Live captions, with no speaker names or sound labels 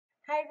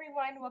Hi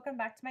everyone, welcome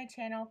back to my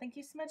channel. Thank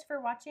you so much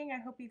for watching.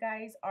 I hope you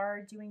guys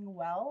are doing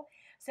well.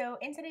 So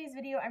in today's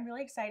video, I'm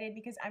really excited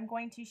because I'm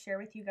going to share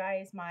with you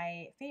guys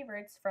my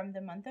favorites from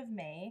the month of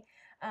May.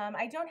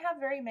 I don't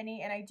have very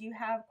many and I do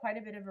have quite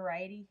a bit of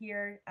variety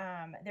here.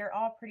 They're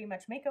all pretty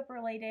much makeup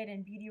related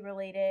and beauty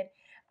related,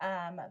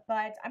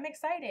 but I'm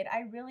excited.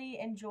 I really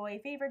enjoy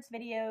favorites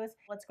videos.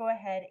 Let's go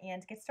ahead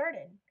and get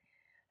started.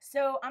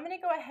 So I'm going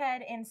to go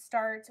ahead and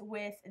start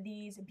with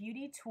these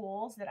beauty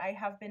tools that I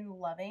have been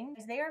loving.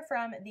 They are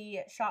from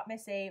the Shop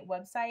Miss A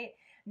website.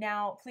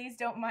 Now, please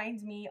don't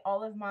mind me.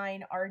 All of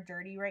mine are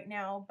dirty right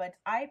now, but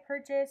I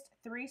purchased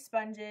 3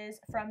 sponges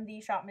from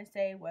the Shop Miss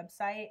A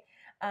website.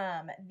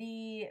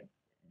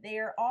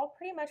 They're all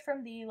pretty much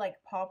from the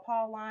Paw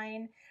Paw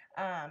line,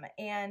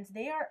 and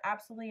they are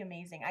absolutely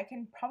amazing. I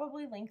can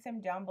probably link them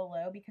down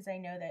below because I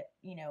know that,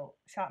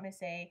 Shop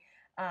Miss A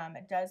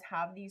does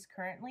have these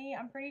currently,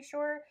 I'm pretty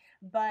sure,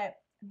 but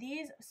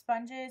these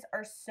sponges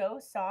are so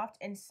soft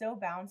and so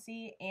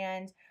bouncy,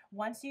 and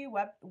once you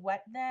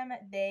wet them,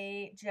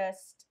 they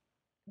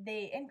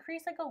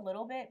increase like a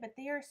little bit, but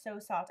they are so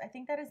soft. I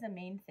think that is the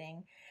main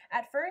thing.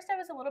 At first, I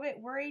was a little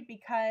bit worried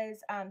because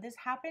this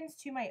happens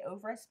to my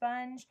Ofra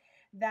sponge,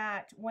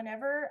 that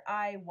whenever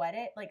I wet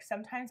it, like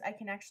sometimes I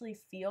can actually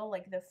feel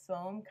like the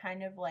foam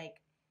kind of like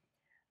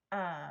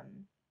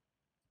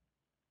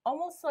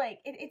almost like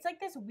it's like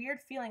this weird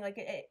feeling, like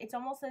it's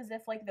almost as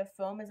if like the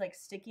foam is like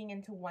sticking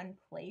into one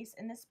place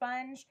in the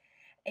sponge,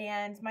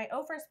 and my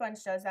Ofra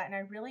sponge does that, and I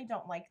really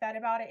don't like that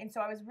about it. And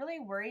so I was really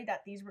worried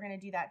that these were going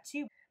to do that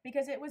too,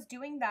 because it was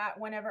doing that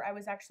whenever I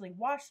was actually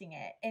washing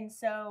it. And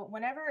so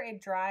whenever it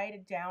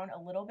dried down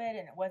a little bit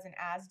and it wasn't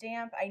as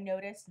damp, I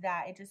noticed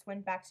that it just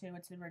went back to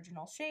its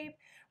original shape,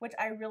 which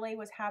I really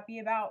was happy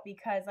about,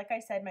 because like I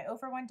said, my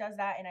Ofra one does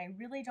that and I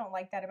really don't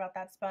like that about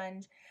that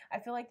sponge. I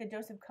feel like the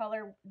Dose of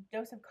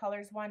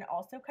Colors one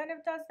also kind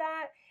of does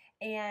that,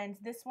 and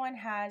this one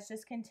has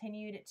just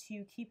continued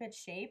to keep its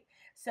shape.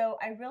 So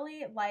I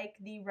really like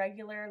the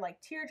regular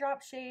like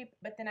teardrop shape,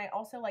 but then I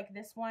also like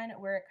this one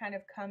where it kind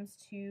of comes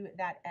to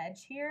that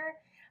edge here,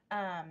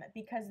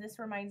 because this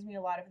reminds me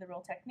a lot of the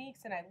Real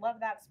Techniques, and I love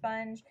that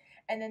sponge.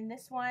 And then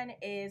this one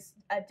is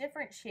a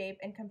different shape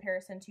in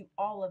comparison to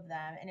all of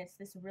them, and it's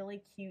this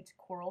really cute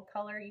coral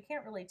color. You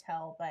can't really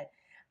tell, but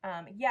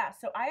yeah,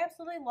 so I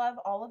absolutely love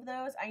all of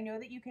those. I know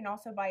that you can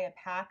also buy a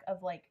pack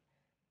of like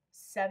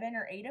 7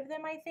 or 8 of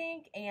them, I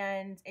think,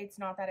 and it's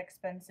not that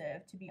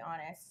expensive, to be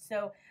honest.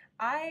 So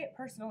I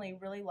personally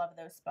really love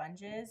those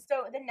sponges.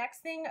 So the next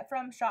thing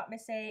from Shop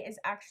Miss A is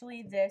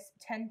actually this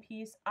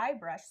 10-piece eye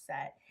brush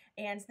set,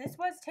 and this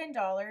was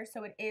 $10,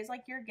 so it is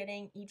like you're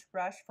getting each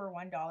brush for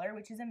 $1,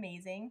 which is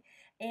amazing.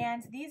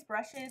 And these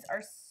brushes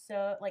are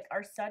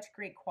are such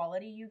great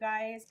quality, you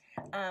guys.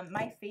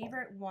 My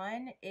favorite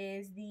one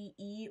is the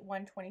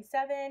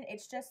E127.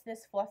 It's just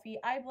this fluffy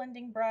eye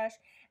blending brush,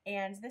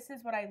 and this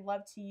is what I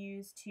love to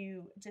use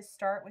to just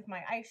start with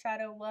my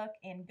eyeshadow look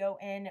and go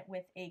in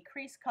with a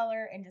crease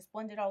color and just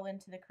blend it all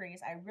into the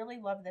crease. I really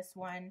love this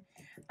one.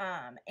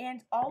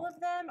 And all of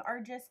them are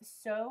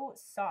just so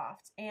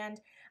soft, and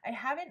I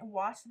haven't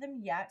washed them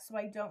yet, so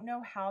I don't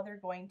know how they're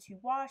going to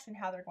wash and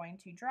how they're going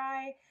to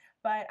dry,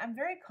 but I'm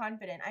very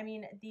confident. I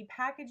mean, the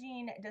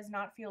packaging does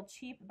not feel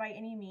cheap by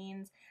any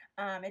means.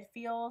 It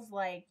feels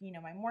like,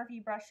 my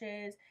Morphe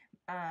brushes,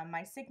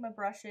 my Sigma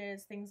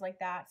brushes, things like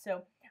that.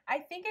 So I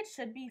think it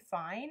should be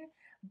fine,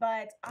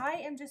 but I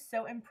am just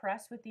so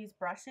impressed with these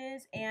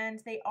brushes,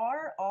 and they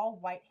are all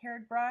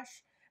white-haired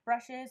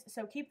brushes,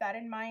 so keep that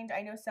in mind.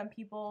 I know some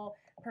people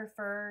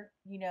prefer,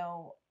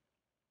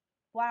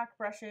 black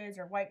brushes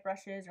or white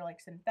brushes or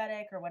like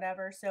synthetic or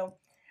whatever. So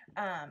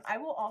I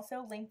will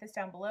also link this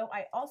down below.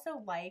 I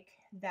also like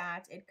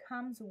that it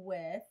comes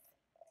with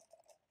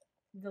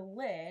the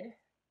lid,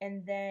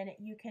 and then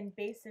you can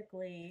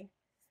basically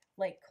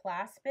like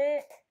clasp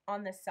it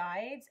on the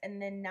sides,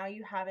 and then now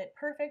you have it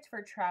perfect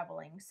for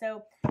traveling.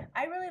 So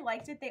I really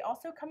liked it. They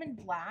also come in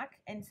black,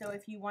 and so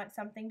if you want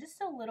something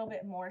just a little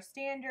bit more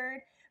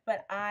standard,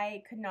 but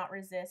I could not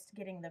resist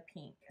getting the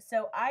pink.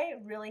 So I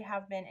really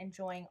have been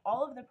enjoying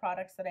all of the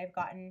products that I've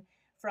gotten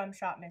from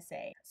Shop Miss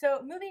A.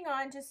 So moving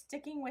on, just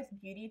sticking with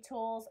beauty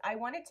tools, I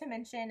wanted to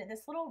mention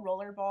this little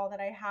roller ball that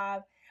I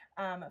have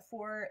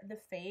for the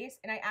face,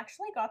 and I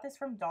actually got this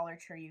from Dollar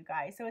Tree, you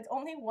guys. So it's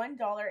only $1.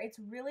 It's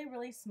really,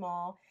 really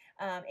small.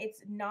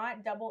 It's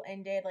not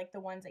double-ended like the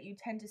ones that you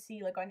tend to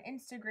see like on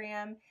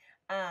Instagram.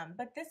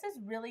 But this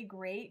is really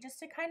great just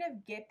to kind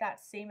of get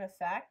that same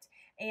effect.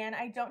 And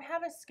I don't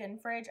have a skin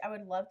fridge. I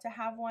would love to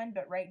have one,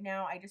 but right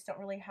now I just don't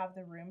really have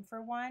the room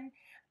for one.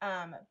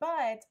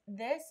 But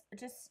this,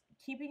 just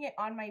keeping it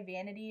on my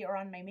vanity or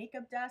on my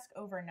makeup desk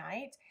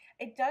overnight,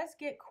 it does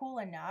get cool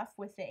enough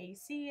with the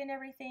AC and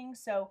everything.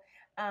 So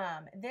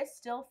this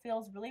still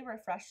feels really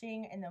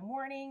refreshing in the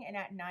morning and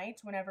at night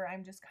whenever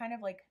I'm just kind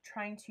of like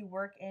trying to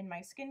work in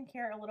my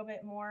skincare a little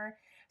bit more.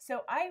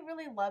 So I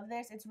really love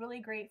this. It's really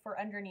great for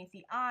underneath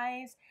the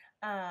eyes,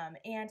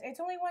 and it's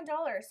only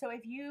 $1. So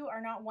if you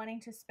are not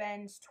wanting to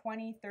spend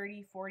 $20,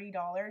 $30,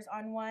 $40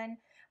 on one,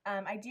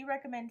 I do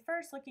recommend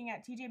first looking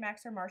at TJ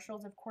Maxx or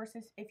Marshalls, of course,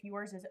 if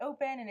yours is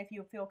open and if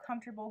you feel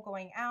comfortable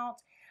going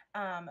out.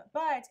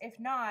 But if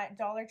not,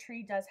 Dollar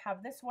Tree does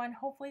have this one.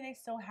 Hopefully they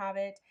still have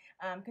it,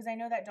 because I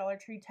know that Dollar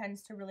Tree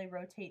tends to really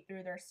rotate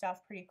through their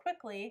stuff pretty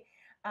quickly.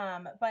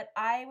 But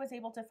I was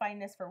able to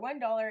find this for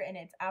 $1 and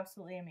it's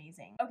absolutely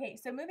amazing. Okay,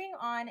 so moving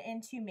on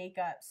into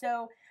makeup.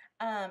 So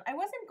I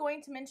wasn't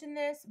going to mention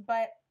this,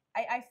 but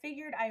I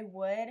figured I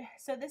would.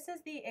 So this is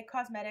the It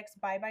Cosmetics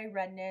Bye Bye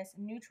Redness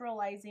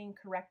Neutralizing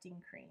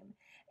Correcting Cream.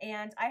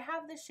 And I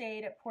have the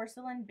shade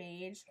Porcelain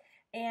Beige.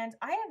 And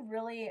I have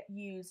really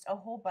used a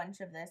whole bunch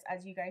of this,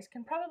 as you guys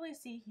can probably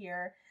see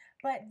here.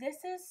 But this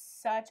is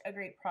such a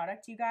great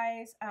product, you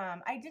guys.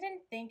 I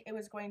didn't think it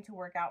was going to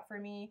work out for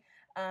me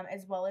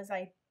as well as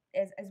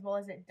as well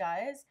as it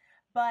does.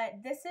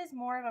 But this is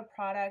more of a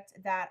product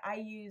that I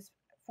use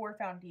for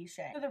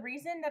foundation. So the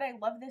reason that I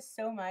love this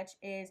so much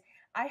is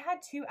I had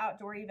 2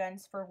 outdoor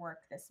events for work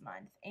this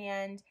month,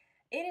 and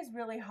it is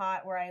really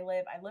hot where I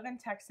live. I live in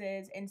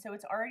Texas, and so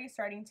it's already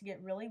starting to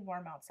get really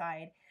warm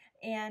outside.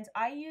 And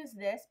I use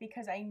this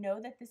because I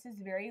know that this is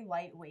very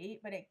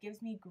lightweight, but it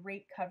gives me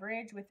great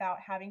coverage without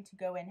having to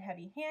go in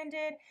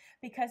heavy-handed,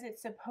 because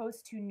it's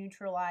supposed to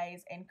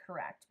neutralize and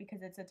correct,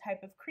 because it's a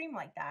type of cream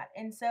like that.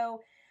 And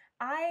so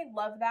I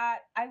love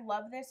that. I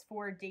love this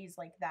for days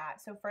like that.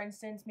 So for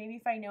instance, maybe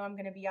if I know I'm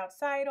going to be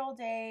outside all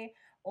day,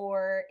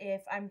 or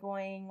if I'm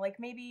going, like,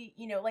 maybe,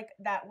 you know, like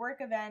that work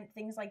event,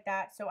 things like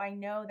that. So I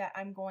know that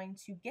I'm going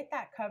to get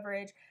that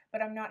coverage,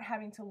 but I'm not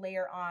having to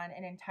layer on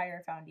an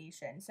entire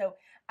foundation. So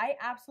I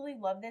absolutely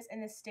love this,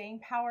 and the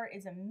staying power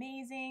is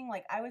amazing.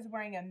 Like, I was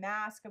wearing a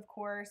mask, of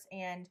course,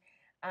 and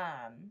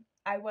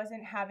I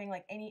wasn't having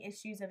like any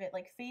issues of it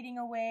like fading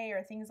away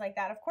or things like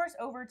that. Of course,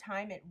 over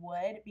time it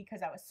would,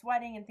 because I was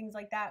sweating and things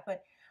like that,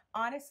 but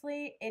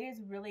honestly, it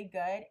is really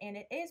good, and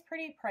it is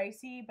pretty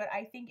pricey. But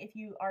I think if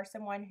you are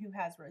someone who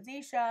has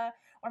rosacea,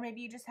 or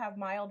maybe you just have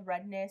mild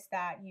redness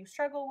that you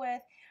struggle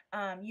with,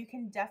 you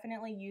can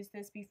definitely use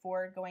this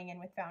before going in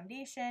with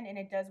foundation, and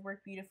it does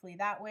work beautifully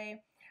that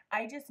way.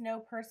 I just know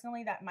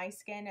personally that my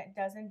skin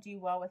doesn't do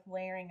well with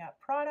layering up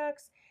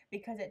products,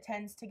 because it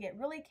tends to get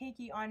really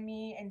cakey on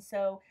me, and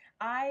so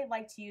I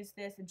like to use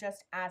this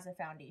just as a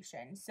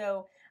foundation.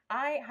 So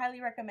I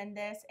highly recommend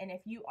this, and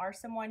if you are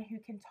someone who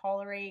can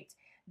tolerate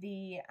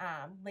the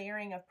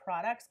layering of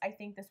products, I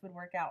think this would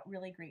work out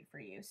really great for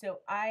you. So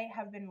I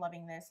have been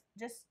loving this,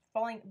 just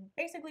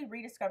basically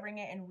rediscovering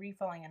it and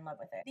re-falling in love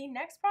with it. The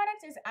next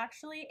product is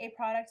actually a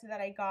product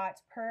that I got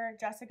per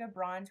Jessica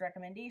Braun's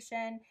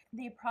recommendation.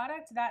 The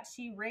product that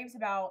she raves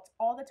about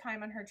all the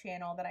time on her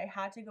channel that I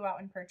had to go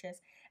out and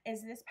purchase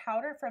is this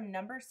powder from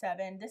Number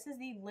 7. This is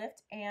the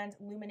Lift and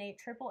Luminate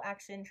Triple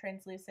Action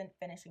Translucent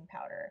Finishing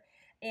Powder.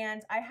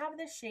 And I have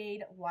the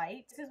shade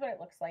Light. This is what it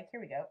looks like.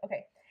 Here we go.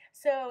 Okay.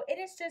 So it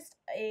is just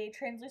a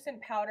translucent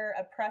powder,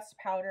 a pressed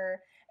powder,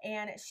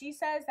 and she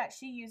says that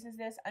she uses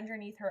this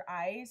underneath her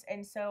eyes,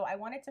 and so I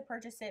wanted to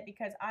purchase it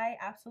because I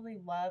absolutely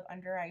love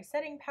under eye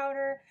setting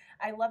powder.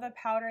 I love a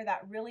powder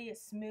that really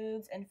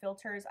smooths and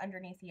filters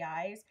underneath the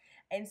eyes,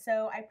 and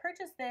so I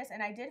purchased this,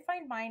 and I did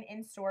find mine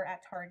in store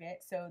at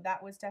Target, so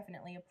that was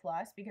definitely a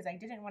plus, because I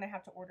didn't want to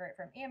have to order it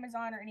from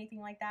Amazon or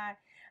anything like that.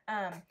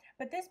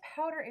 But this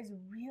powder is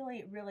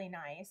really, really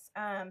nice.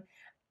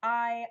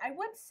 I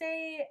would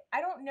say, I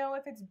don't know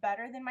if it's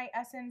better than my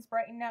Essence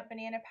Brighten Up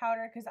Banana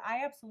Powder, because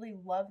I absolutely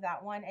love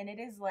that one, and it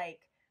is like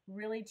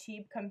really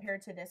cheap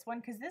compared to this one,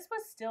 because this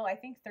was still, I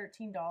think,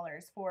 $13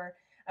 for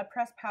a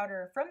pressed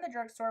powder from the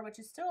drugstore, which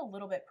is still a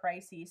little bit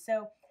pricey.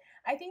 So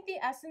I think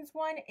the Essence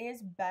one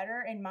is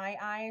better in my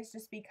eyes,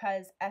 just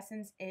because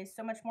Essence is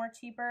so much more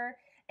cheaper,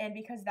 and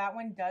because that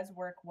one does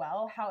work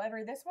well.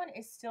 However, this one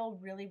is still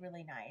really,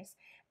 really nice.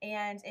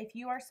 And if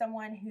you are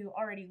someone who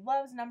already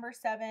loves Number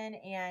 7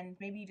 and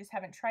maybe you just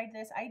haven't tried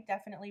this, I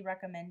definitely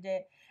recommend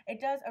it.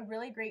 It does a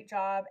really great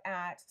job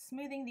at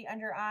smoothing the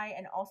under eye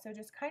and also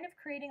just kind of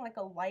creating like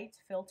a light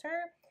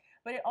filter,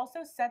 but it also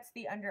sets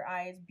the under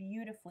eyes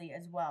beautifully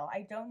as well.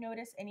 I don't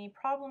notice any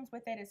problems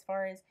with it as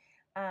far as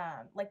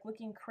like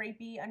looking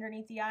crepey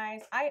underneath the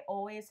eyes. I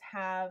always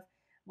have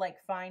like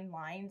fine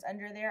lines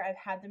under there. I've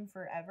had them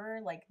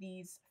forever, like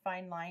these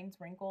fine lines,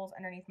 wrinkles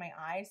underneath my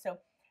eyes. So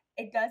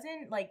it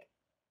doesn't like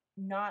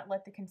not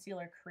let the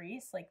concealer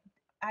crease. Like,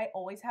 I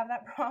always have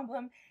that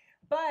problem,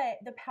 but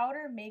the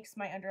powder makes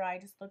my under eye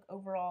just look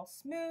overall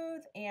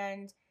smooth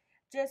and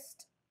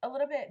just a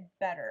little bit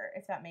better,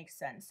 if that makes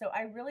sense. So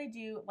I really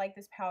do like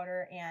this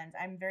powder, and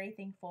I'm very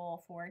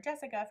thankful for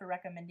Jessica for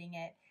recommending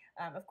it.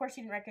 Of course,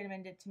 she didn't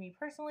recommend it to me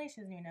personally.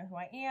 She doesn't even know who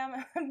I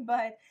am,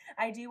 but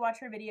I do watch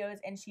her videos,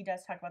 and she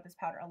does talk about this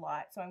powder a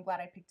lot, so I'm glad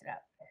I picked it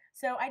up.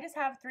 So I just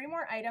have 3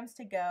 more items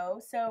to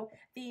go. So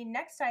the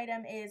next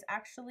item is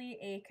actually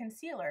a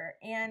concealer,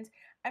 and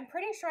I'm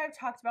pretty sure I've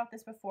talked about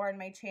this before on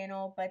my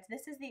channel, but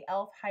this is the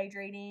e.l.f.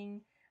 Hydrating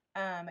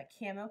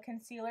Camo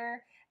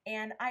Concealer,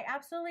 and I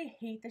absolutely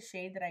hate the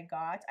shade that I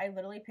got. I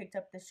literally picked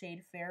up the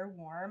shade Fair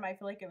Warm. I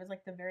feel like it was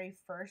like the very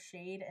first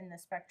shade in the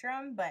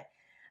spectrum, but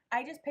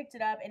I just picked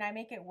it up and I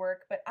make it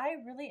work, but I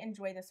really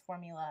enjoy this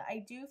formula.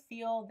 I do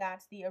feel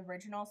that the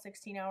original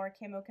 16-hour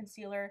camo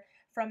concealer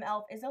from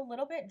e.l.f. is a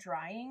little bit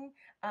drying.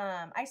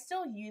 I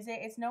still use it.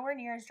 It's nowhere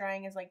near as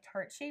drying as like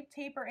Tarte Shape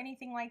Tape or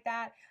anything like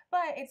that,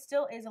 but it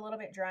still is a little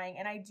bit drying,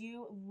 and I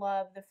do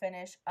love the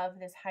finish of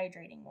this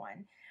hydrating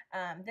one.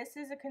 This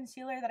is a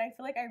concealer that I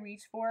feel like I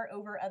reach for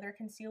over other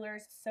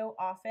concealers so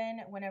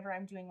often whenever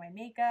I'm doing my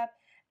makeup,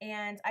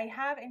 and I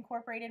have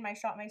incorporated my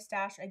Shop My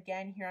Stash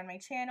again here on my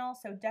channel,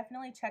 so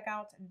definitely check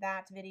out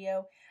that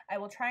video. I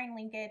will try and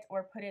link it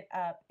or put it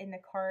up in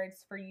the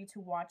cards for you to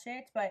watch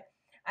it, but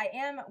I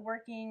am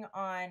working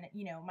on,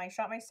 my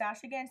Shop My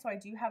Stash again, so I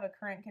do have a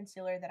current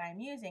concealer that I'm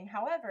using.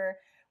 However,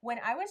 when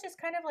I was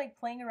just kind of like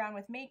playing around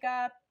with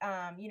makeup,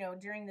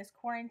 during this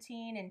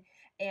quarantine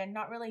and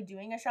not really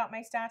doing a Shop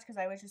My Stash because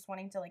I was just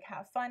wanting to like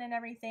have fun and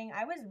everything,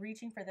 I was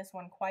reaching for this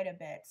one quite a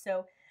bit.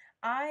 So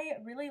I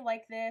really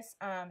like this.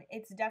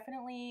 It's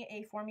definitely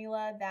a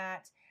formula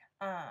that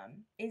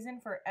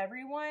isn't for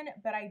everyone,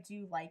 but I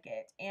do like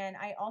it. And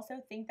I also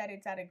think that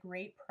it's at a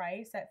great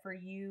price that for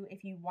you,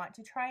 if you want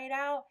to try it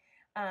out,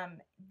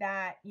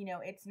 that,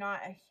 it's not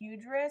a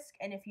huge risk.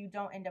 And if you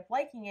don't end up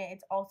liking it,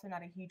 it's also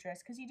not a huge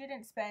risk because you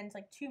didn't spend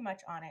like too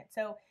much on it.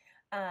 So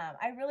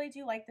I really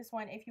do like this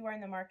one. If you are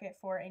in the market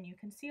for a new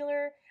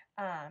concealer,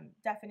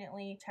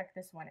 definitely check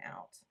this one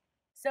out.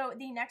 So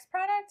the next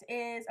product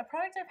is a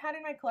product I've had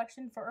in my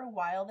collection for a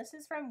while. This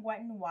is from Wet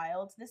n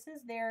Wild. This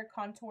is their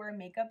contour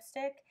makeup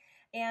stick,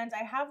 and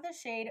I have the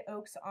shade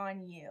Oaks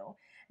on You.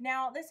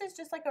 Now, this is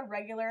just like a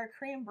regular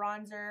cream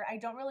bronzer. I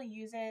don't really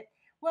use it.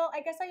 Well,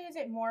 I guess I use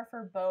it more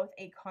for both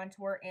a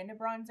contour and a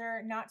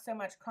bronzer. Not so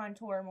much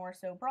contour, more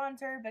so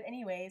bronzer. But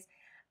anyways,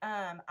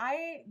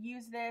 I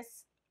use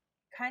this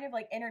kind of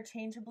like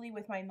interchangeably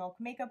with my Milk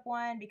Makeup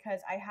one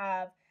because I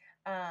have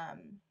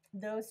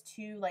those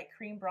two like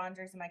cream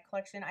bronzers in my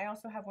collection. I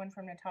also have one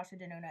from Natasha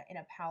Denona in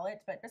a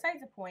palette, but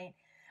besides the point,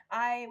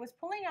 I was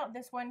pulling out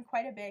this one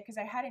quite a bit because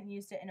I hadn't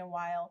used it in a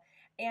while,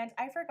 and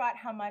I forgot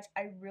how much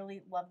I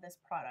really love this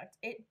product.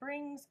 It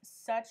brings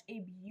such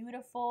a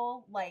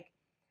beautiful, like,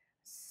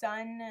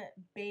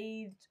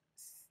 sun-bathed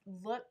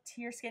look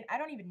to your skin. I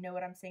don't even know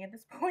what I'm saying at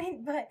this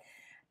point, but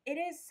it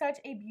is such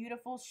a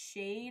beautiful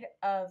shade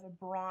of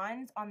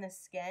bronze on the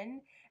skin,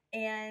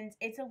 and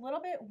it's a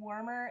little bit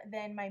warmer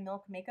than my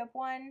Milk Makeup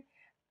one.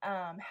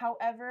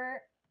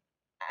 However,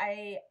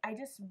 I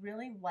just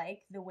really like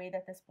the way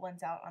that this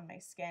blends out on my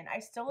skin. I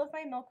still love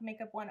my Milk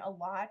Makeup one a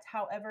lot.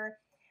 However,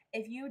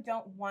 if you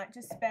don't want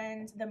to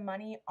spend the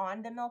money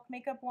on the Milk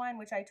Makeup one,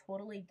 which I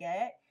totally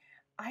get,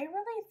 I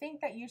really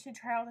think that you should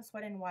try out this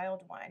Wet n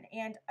Wild one.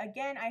 And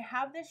again, I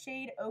have the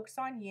shade Oaks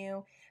on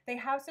You. They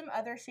have some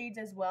other shades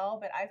as well,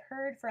 but I've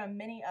heard from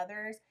many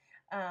others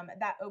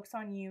that Oaks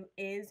on You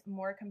is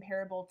more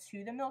comparable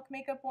to the Milk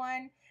Makeup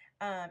one.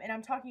 And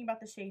I'm talking about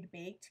the shade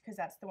Baked because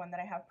that's the one that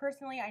I have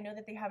personally. I know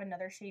that they have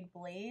another shade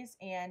Blaze,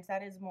 and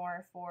that is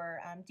more for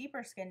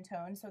deeper skin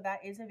tones, so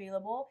that is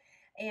available.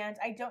 And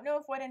I don't know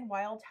if Wet n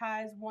Wild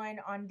has one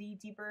on the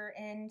deeper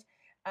end.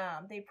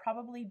 They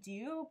probably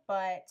do,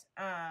 but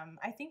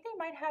I think they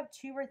might have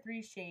 2 or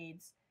 3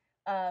 shades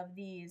of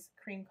these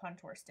cream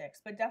contour sticks,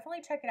 but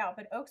definitely check it out.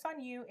 But Oaks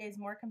on You is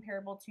more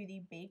comparable to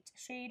the Baked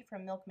shade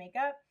from Milk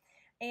Makeup,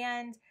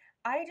 and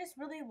I just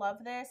really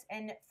love this,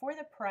 and for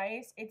the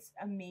price, it's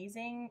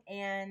amazing.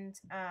 And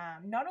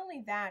not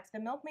only that, the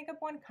Milk Makeup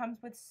one comes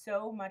with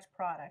so much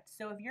product.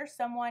 So if you're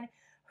someone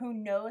who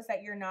knows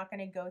that you're not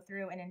going to go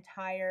through an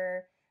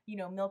entire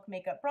Milk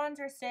Makeup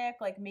bronzer stick,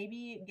 like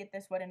maybe get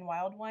this Wet n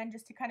Wild one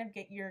just to kind of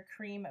get your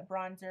cream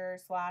bronzer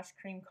slash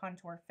cream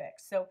contour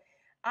fix. So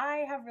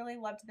I have really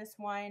loved this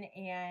one,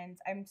 and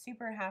I'm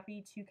super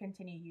happy to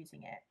continue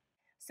using it.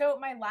 So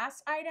my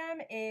last item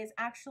is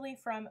actually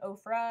from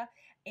Ofra,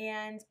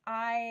 and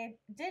I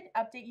did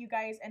update you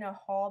guys in a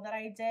haul that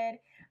I did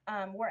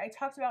where I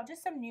talked about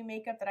just some new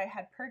makeup that I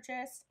had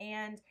purchased,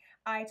 and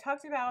I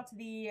talked about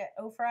the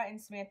Ofra and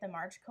Samantha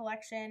March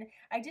collection.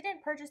 I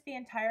didn't purchase the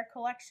entire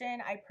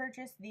collection. I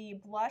purchased the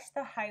blush,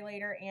 the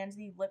highlighter, and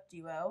the lip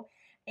duo,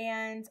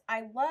 and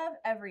I love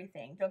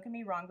everything. Don't get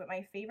me wrong, but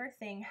my favorite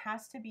thing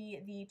has to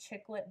be the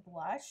Chick Lip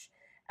blush.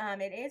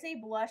 It is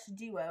a blush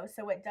duo,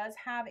 so it does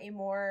have a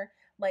more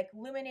like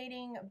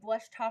illuminating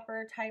blush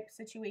topper type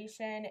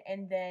situation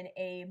and then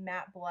a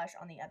matte blush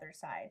on the other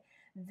side.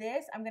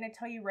 This, I'm going to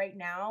tell you right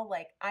now,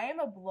 like I am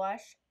a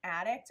blush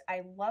addict.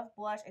 I love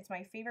blush. It's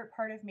my favorite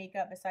part of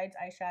makeup besides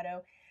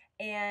eyeshadow.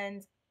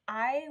 And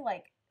I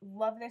like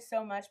love this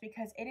so much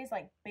because it is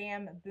like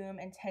bam, boom,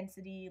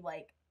 intensity.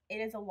 Like it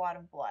is a lot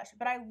of blush,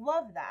 but I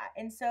love that.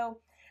 And so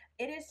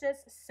it is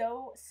just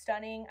so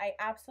stunning. I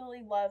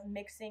absolutely love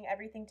mixing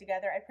everything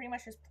together. I pretty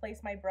much just place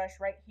my brush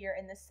right here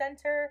in the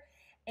center,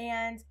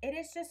 and it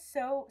is just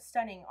so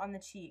stunning on the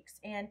cheeks.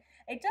 And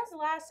it does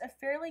last a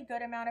fairly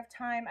good amount of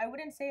time. I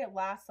wouldn't say it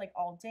lasts like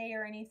all day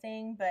or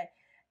anything, but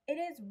It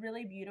is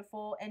really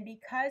beautiful, and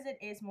because it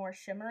is more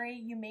shimmery,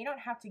 you may not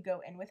have to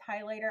go in with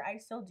highlighter. I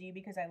still do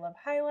because I love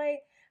highlight.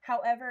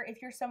 However,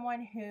 if you're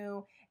someone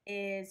who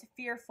is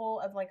fearful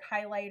of like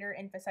highlighter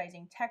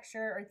emphasizing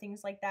texture or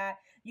things like that,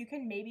 you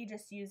can maybe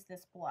just use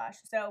this blush.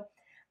 So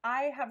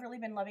I have really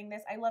been loving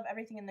this. I love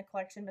everything in the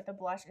collection, but the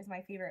blush is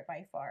my favorite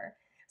by far.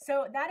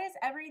 So that is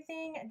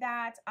everything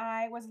that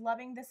I was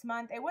loving this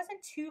month. It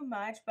wasn't too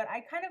much, but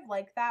I kind of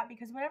like that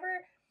because whenever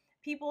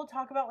people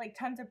talk about like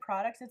tons of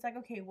products, it's like,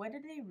 okay, what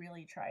did they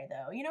really try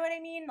though? You know what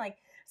I mean? Like,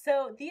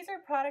 so these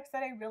are products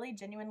that I really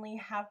genuinely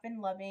have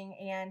been loving,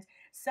 and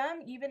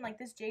some even like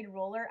this jade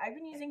roller I've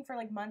been using for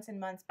like months and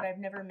months, but I've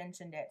never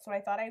mentioned it. So I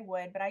thought I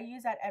would, but I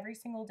use that every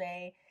single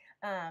day.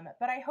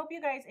 But I hope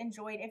you guys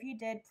enjoyed. If you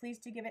did, please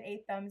do give it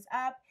a thumbs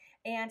up.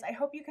 And I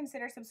hope you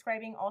consider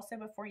subscribing also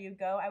before you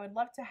go. I would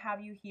love to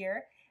have you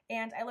here.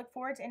 And I look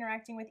forward to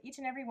interacting with each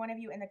and every one of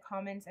you in the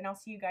comments. And I'll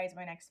see you guys in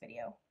my next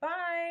video.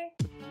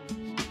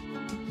 Bye!